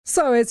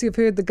So, as you've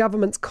heard, the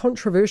government's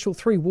controversial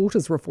Three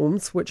Waters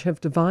reforms, which have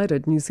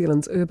divided New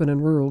Zealand's urban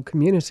and rural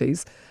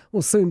communities,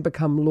 will soon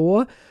become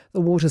law. The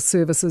Water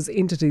Services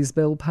Entities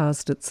Bill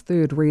passed its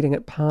third reading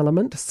at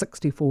Parliament,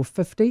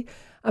 6450,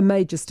 a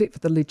major step for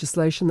the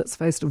legislation that's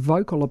faced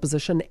vocal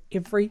opposition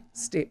every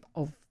step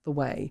of the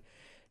way.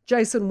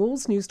 Jason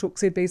Walls, News Talk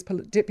ZB's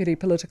Deputy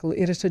Political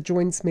Editor,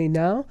 joins me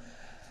now.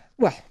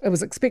 Well, it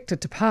was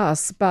expected to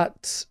pass,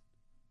 but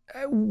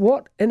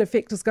what, in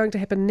effect, is going to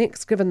happen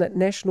next, given that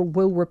National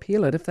will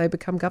repeal it if they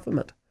become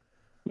government?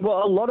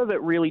 Well, a lot of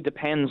it really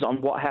depends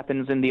on what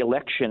happens in the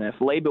election. If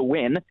Labour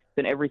win,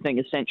 then everything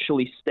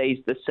essentially stays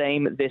the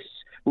same. This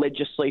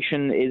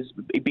legislation is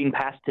being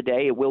passed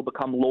today. It will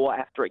become law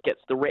after it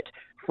gets the writ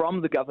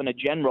from the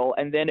Governor-General,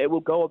 and then it will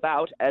go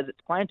about as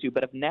it's planned to.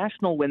 But if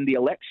National win the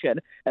election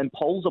and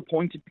polls are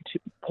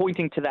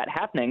pointing to that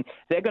happening,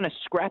 they're going to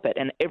scrap it,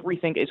 and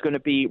everything is going to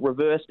be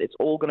reversed. It's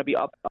all going to be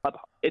up.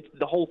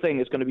 The whole thing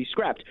is going to be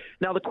scrapped.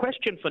 Now, the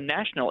question for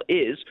National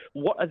is,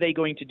 what are they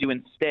going to do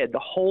instead? The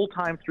whole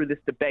time through this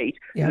debate,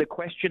 the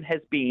question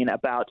has been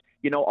about,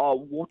 our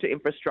water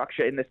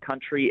infrastructure in this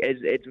country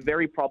it's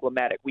very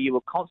problematic. We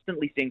were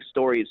constantly seeing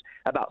stories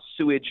about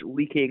sewage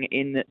leaking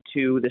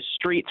into the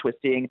streets. We're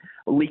seeing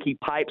leaky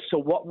pipes. So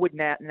what would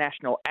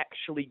National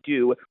actually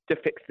do to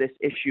fix this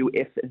issue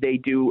if they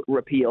do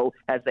repeal,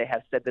 as they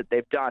have said that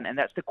they've done? And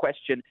that's the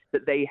question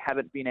that they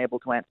haven't been able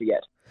to answer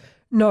yet.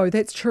 No,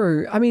 that's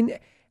true. I mean,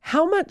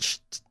 how much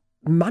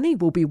money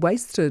will be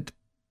wasted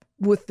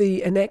with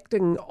the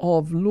enacting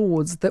of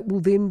laws that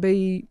will then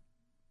be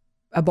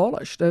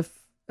abolished if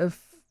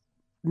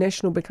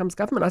National becomes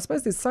government? I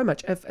suppose there's so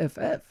much if.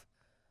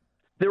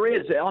 There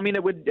is. I mean,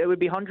 it would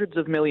be hundreds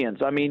of millions.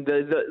 I mean,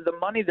 the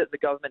money that the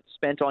government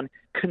spent on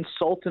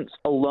consultants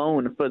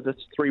alone for this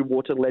Three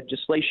Water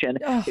legislation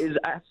is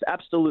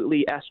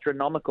absolutely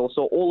astronomical.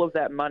 So all of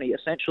that money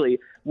essentially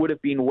would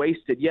have been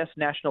wasted. Yes,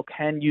 National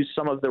can use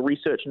some of the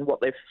research and what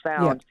they've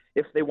found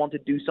if they want to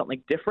do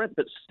something different,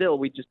 but still,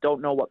 we just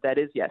don't know what that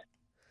is yet.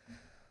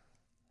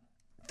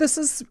 This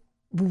is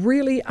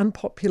really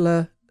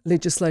unpopular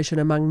legislation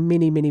among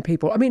many, many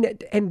people. I mean,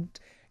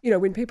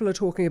 when people are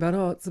talking about,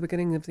 it's the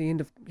beginning of the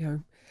end of,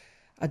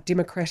 a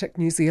democratic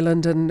New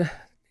Zealand and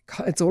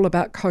it's all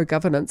about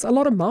co-governance, a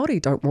lot of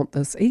Māori don't want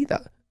this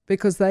either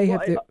because they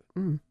have their...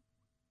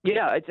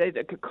 Yeah,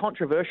 it's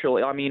controversial.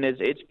 I mean,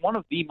 it's one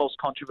of the most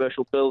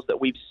controversial bills that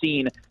we've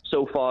seen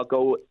so far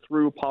go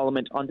through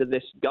Parliament under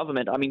this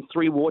government. I mean,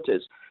 Three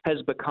Waters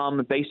has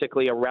become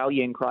basically a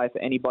rallying cry for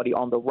anybody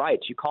on the right.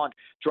 You can't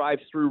drive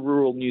through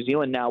rural New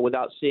Zealand now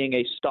without seeing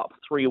a Stop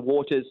Three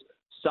Waters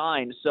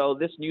sign. So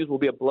this news will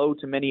be a blow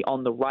to many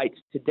on the right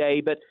today.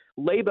 But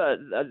Labour,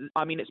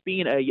 it's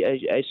been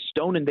a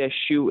stone in their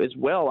shoe as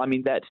well. I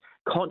mean, that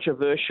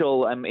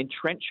controversial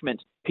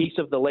entrenchment piece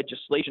of the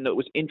legislation that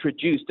was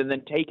introduced and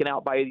then taken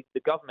out by the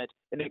government,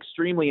 an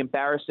extremely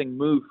embarrassing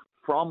move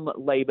from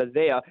Labour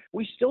there.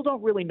 We still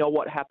don't really know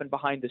what happened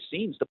behind the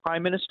scenes. The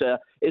Prime Minister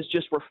is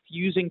just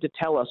refusing to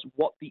tell us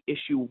what the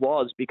issue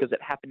was because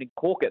it happened in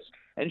caucus.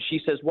 And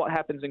she says what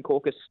happens in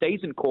caucus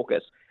stays in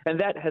caucus. And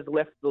that has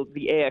left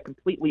the air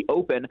completely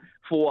open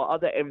for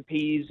other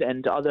MPs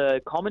and other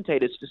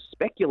commentators to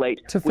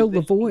speculate. To fill the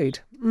void.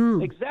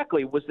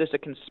 Exactly. Was this a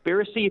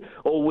conspiracy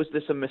or was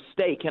this a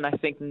mistake? And I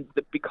think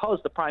that because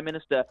the Prime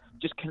Minister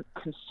just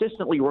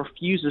consistently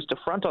refuses to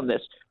front on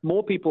this,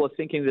 more people are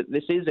thinking that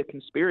this is a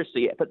conspiracy.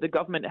 But the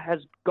government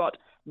has got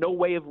no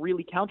way of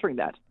really countering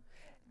that.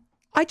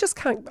 I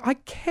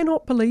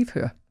cannot believe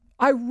her.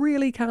 I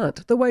really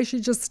can't. The way she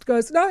just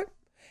goes, no.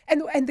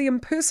 And the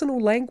impersonal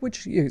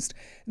language used.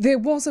 There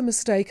was a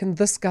mistake and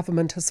this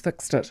government has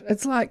fixed it.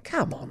 It's like,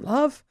 come on,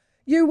 love.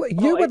 You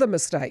were the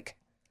mistake.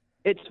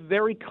 It's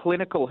very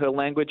clinical, her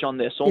language on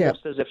this,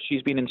 almost as if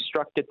she's been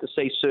instructed to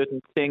say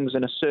certain things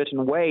in a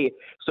certain way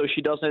so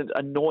she doesn't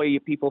annoy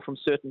people from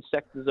certain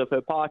sectors of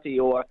her party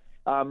or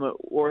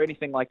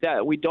anything like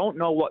that. We don't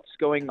know what's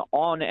going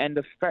on, and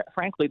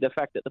frankly, the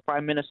fact that the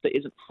Prime Minister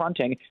isn't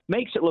fronting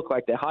makes it look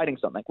like they're hiding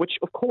something, which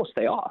of course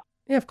they are.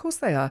 Yeah, of course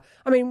they are.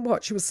 I mean,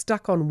 what, she was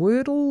stuck on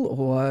Wordle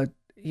or,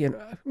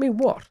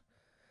 what?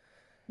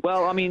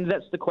 Well, I mean,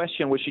 that's the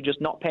question. Was she just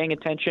not paying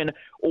attention,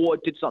 or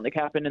did something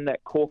happen in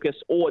that caucus,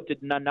 or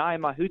did Nanaia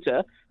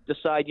Mahuta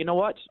decide, you know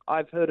what,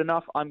 I've heard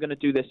enough, I'm going to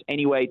do this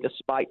anyway,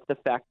 despite the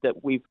fact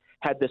that we've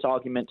had this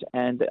argument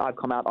and I've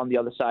come out on the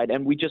other side?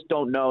 And we just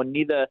don't know.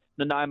 Neither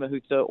Nanaia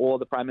Mahuta or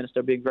the Prime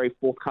Minister are being very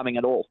forthcoming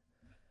at all.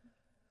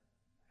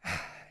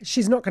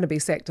 She's not going to be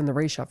sacked in the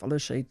reshuffle,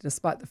 is she?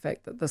 Despite the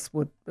fact that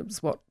it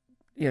was what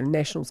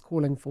National's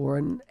calling for,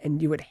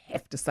 and you would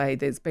have to say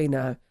there's been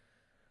a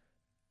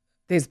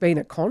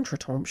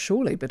contretemps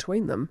surely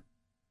between them.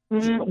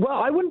 Well,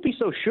 I wouldn't be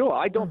so sure.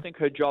 I don't think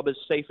her job is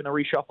safe in a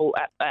reshuffle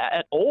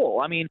at all.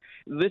 I mean,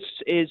 this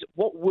is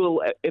what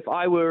will, if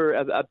I were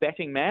a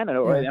betting man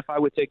or if I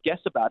were to guess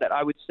about it,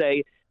 I would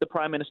say the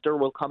Prime Minister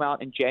will come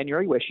out in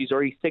January, where she's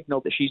already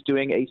signaled that she's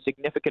doing a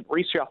significant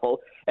reshuffle,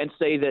 and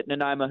say that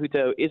Nanaia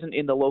Mahuta isn't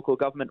in the local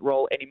government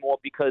role anymore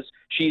because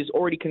she's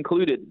already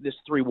concluded this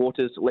Three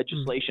Waters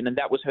legislation, and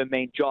that was her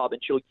main job,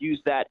 and she'll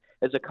use that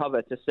as a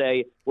cover to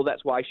say, well,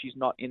 that's why she's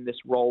not in this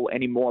role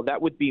anymore.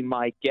 That would be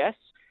my guess.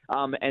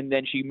 And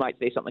then she might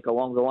say something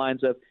along the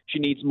lines of she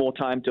needs more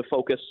time to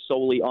focus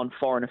solely on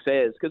foreign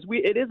affairs. Because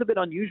it is a bit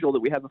unusual that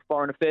we have a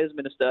foreign affairs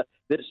minister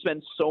that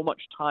spends so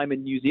much time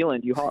in New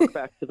Zealand. You hark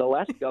back to the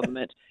last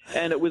government,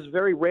 and it was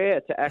very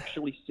rare to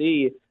actually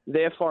see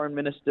their foreign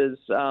ministers,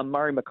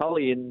 Murray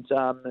McCauley and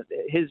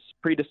his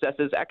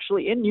predecessors,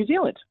 actually in New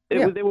Zealand.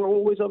 They were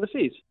always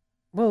overseas.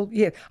 Well,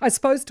 yeah, I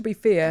suppose to be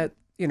fair,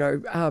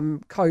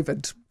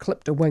 COVID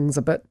clipped her wings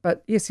a bit.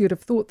 But yes, you'd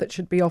have thought that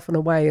she'd be off and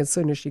away as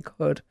soon as she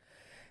could.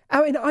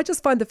 I mean, I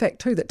just find the fact,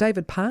 too, that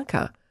David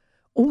Parker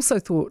also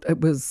thought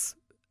it was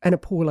an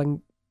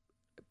appalling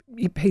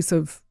piece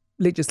of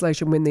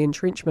legislation when the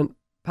entrenchment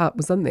part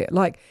was in there.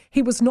 Like,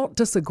 he was not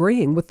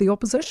disagreeing with the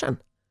opposition.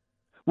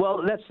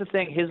 Well, that's the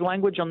thing. His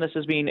language on this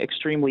has been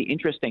extremely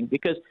interesting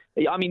because,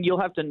 I mean,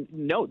 you'll have to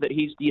note that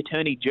he's the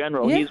Attorney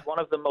General. Yeah. He's one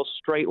of the most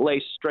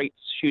straight-laced,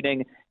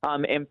 straight-shooting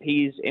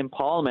MPs in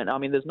Parliament. I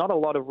mean, there's not a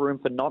lot of room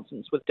for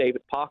nonsense with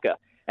David Parker.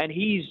 And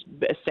he's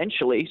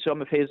essentially,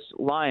 some of his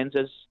lines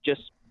as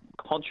just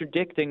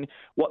contradicting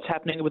what's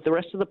happening with the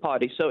rest of the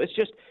party. So it's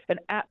just an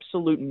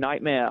absolute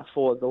nightmare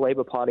for the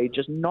Labour Party,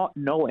 just not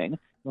knowing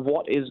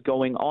what is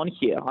going on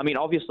here. I mean,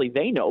 obviously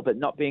they know, but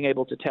not being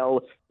able to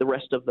tell the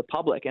rest of the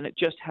public. And it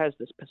just has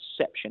this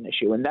perception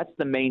issue. And that's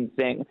the main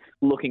thing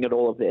looking at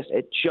all of this.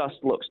 It just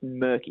looks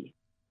murky.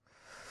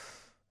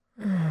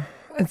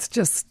 It's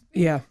just,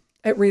 yeah,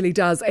 it really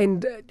does.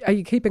 And are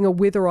you keeping a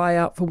weather eye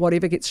out for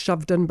whatever gets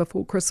shoved in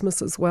before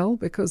Christmas as well?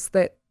 Because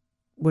that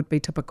would be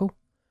typical.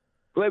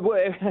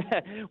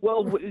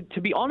 Well,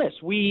 to be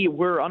honest, we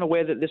were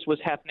unaware that this was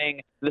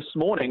happening this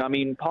morning. I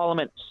mean,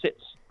 Parliament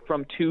sits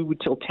from 2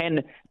 till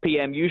 10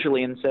 p.m.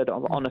 usually, and said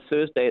on a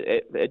Thursday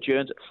it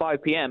adjourns at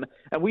 5 p.m.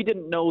 And we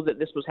didn't know that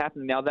this was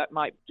happening. Now, that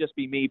might just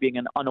be me being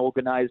an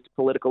unorganized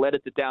political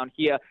editor down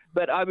here,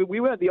 but I mean,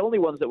 we weren't the only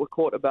ones that were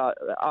caught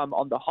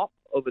on the hop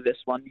over this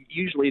one.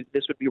 Usually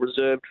this would be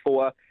reserved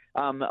for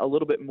a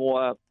little bit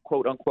more,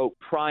 quote unquote,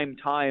 prime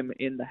time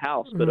in the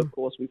House. But of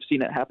course, we've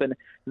seen it happen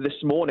this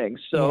morning.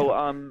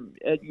 So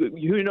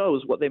who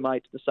knows what they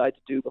might decide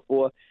to do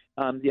before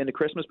the end of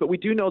Christmas. But we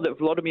do know that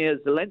Volodymyr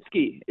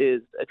Zelensky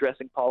is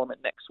addressing Parliament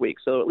next week.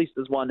 So at least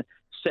there's one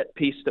set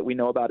piece that we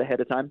know about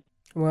ahead of time.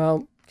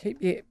 Well, keep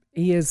your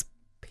ears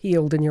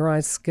peeled and your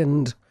eyes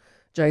skinned,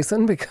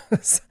 Jason,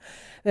 because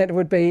that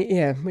would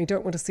be, we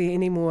don't want to see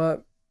any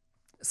more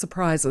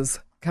surprises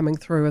coming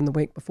through in the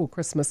week before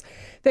Christmas.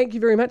 Thank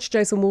you very much,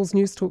 Jason Walls,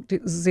 News Talk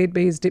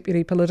ZB's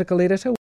Deputy Political Editor.